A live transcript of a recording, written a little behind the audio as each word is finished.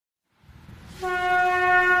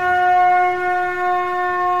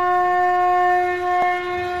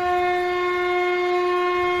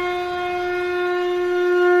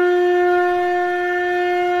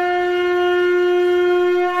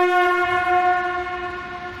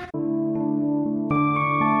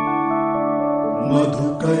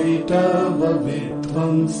कैटव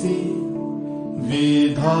विध्वंसी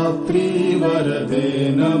विधात्री वरदे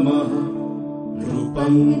नमः।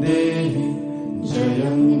 रूपं देहि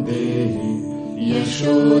जयं देहि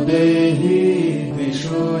यशो देहि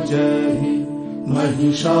दिशो जहि।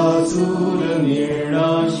 महिषासुरनिर्नाशी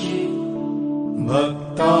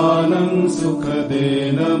भक्तानां सुखदे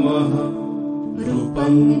नमः।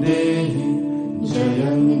 रूपं देहि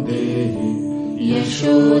जयं देहि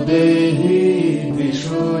यशो देहि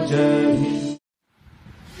दिशो जहि।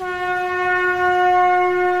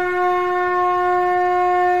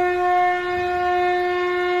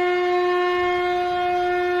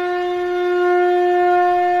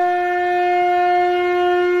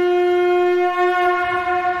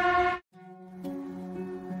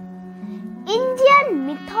 Indian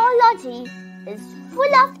mythology is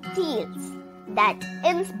full of tales that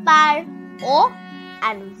inspire awe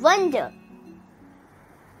and wonder.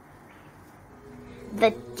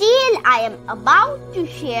 The tale I am about to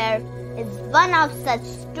share is one of such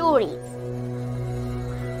stories.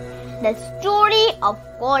 The story of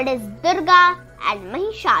goddess Durga and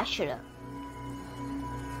Mahishasura.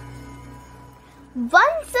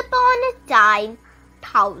 Once upon a time,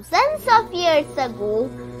 thousands of years ago,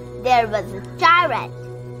 there was a tyrant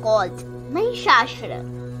called Mahishasura.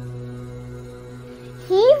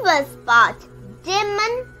 He was part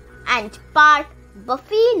demon and part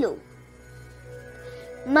buffalo.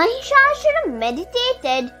 Mahishasura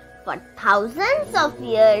meditated for thousands of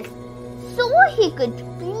years so he could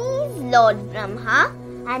please Lord Brahma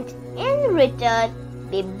and in return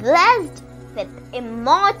be blessed with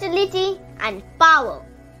immortality and power.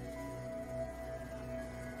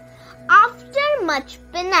 After much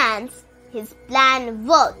penance, his plan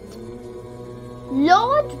worked.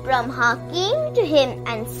 Lord Brahma came to him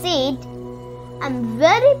and said, "I'm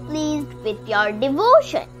very pleased with your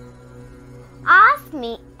devotion. Ask me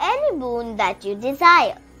any boon that you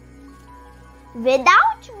desire."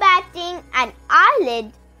 Without batting an eyelid,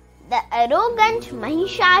 the arrogant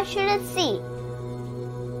Mahishasura said,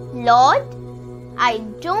 "Lord, I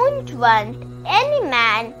don't want any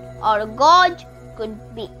man or god could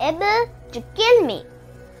be able to kill me."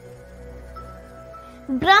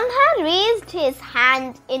 Brahma raised his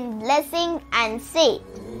hand in blessing and said,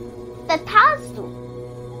 "Tathastu,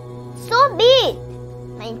 so be it,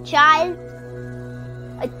 my child."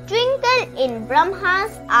 A twinkle in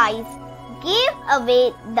Brahma's eyes gave away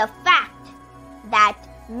the fact that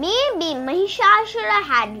maybe Mahishasura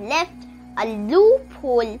had left a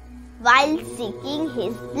loophole while seeking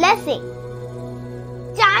his blessing.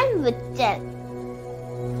 Time would tell.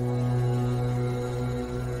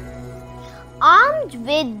 Armed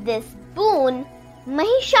with this boon,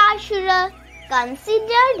 Mahishasura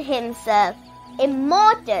considered himself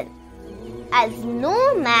immortal, as no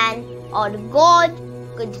man or god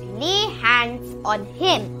could lay hands on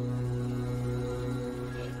him.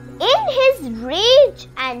 In his rage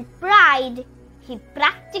and pride, he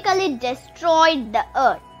practically destroyed the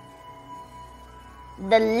earth.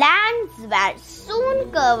 The lands were soon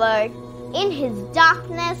covered in his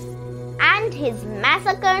darkness, and his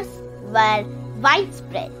massacres were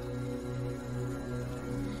widespread.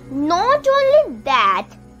 Not only that,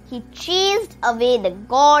 he chased away the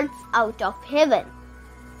gods out of heaven.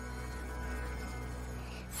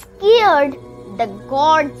 Scared, the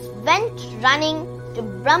gods went running to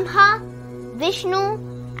Brahma, Vishnu,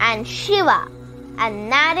 and Shiva and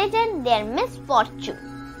narrated their misfortune.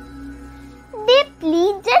 They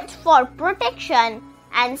pleaded for protection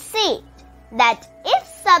and said that if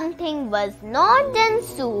something was not done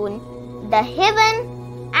soon, the heaven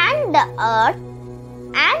and the earth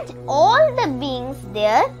and all the beings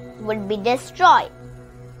there would be destroyed.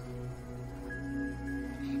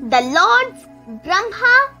 The lords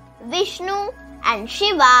Brahma, Vishnu, and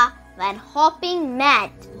Shiva were hopping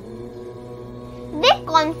mad. They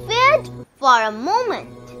conferred for a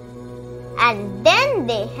moment, and then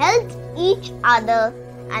they held each other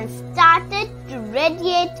and started to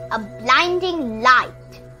radiate a blinding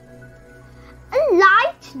light. A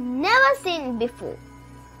light never seen before.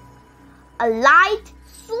 A light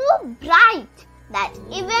so bright that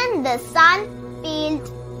even the sun paled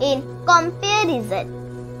in comparison.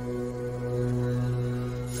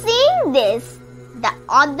 Seeing this, the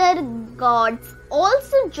other gods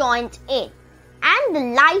also joined in, and the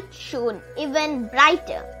light shone even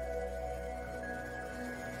brighter.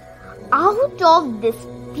 Out of this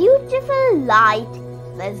beautiful light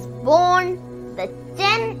was born the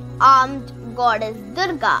 10-armed goddess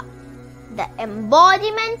Durga, the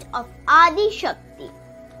embodiment of Adi Shakti.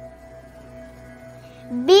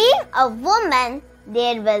 Being a woman,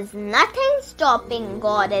 there was nothing stopping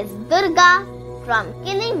goddess Durga from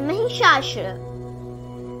killing Mahishasura,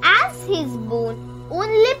 as his boon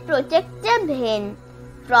only protected him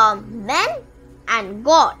from men and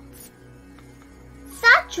gods.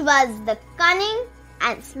 Such was the cunning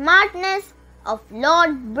and smartness of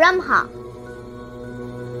Lord Brahma.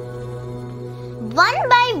 One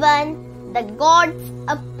by one, the gods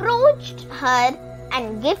approached her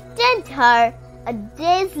and gifted her a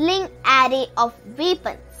dazzling array of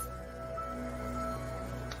weapons.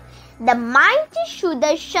 The mighty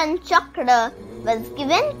Sudarshan Chakra was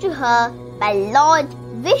given to her by Lord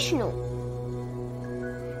Vishnu.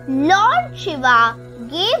 Lord Shiva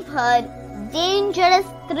gave her dangerous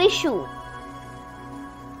Trishul.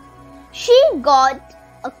 She got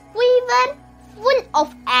a quiver full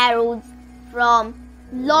of arrows from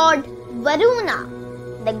Lord Varuna,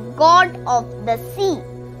 the god of the sea.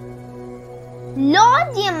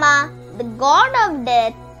 Lord Yama, the god of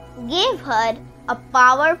death, gave her a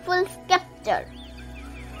powerful scepter.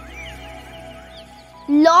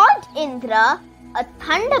 Lord Indra, a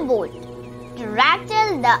thunderbolt to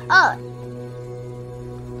rattle the earth.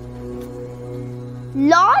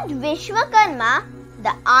 Lord Vishwakarma,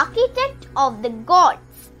 the architect of the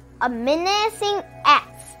gods, a menacing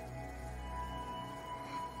axe.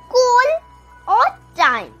 Coal or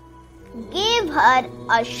time gave her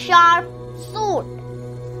a sharp sword.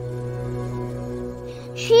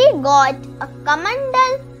 She got a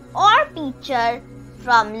kamandal or pitcher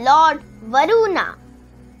from Lord Varuna.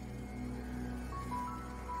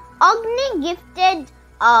 Agni gifted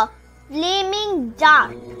a flaming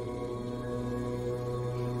dart.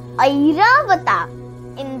 Airavata,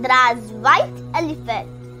 Indra's white elephant,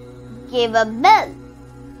 gave a bell.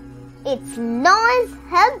 Its noise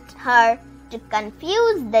helped her to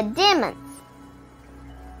confuse the demons.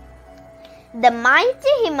 The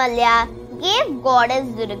mighty Himalaya gave goddess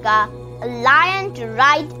Durga a lion to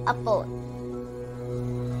ride upon.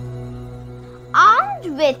 Armed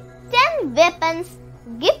with 10 weapons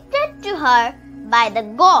gifted to her by the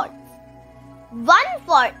gods, one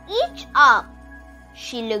for each arm,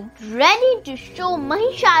 she looked ready to show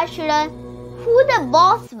Mahishasura who the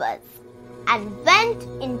boss was and went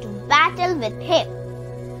into battle with him.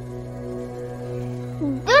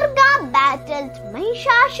 Durga battled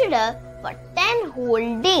Mahishasura for 10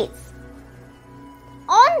 whole days.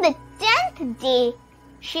 On the 10th day,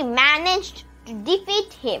 she managed to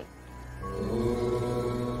defeat him.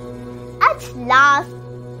 At last,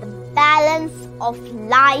 the balance of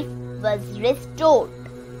life was restored.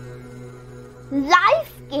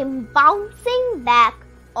 Life came bouncing back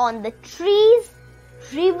on the trees,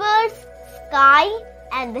 rivers, sky,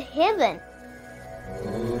 and the heaven.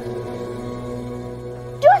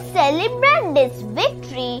 To celebrate this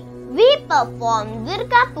victory, we perform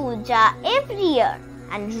Durga Puja every year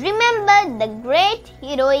and remember the great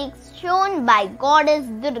heroics shown by Goddess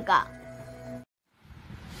Durga.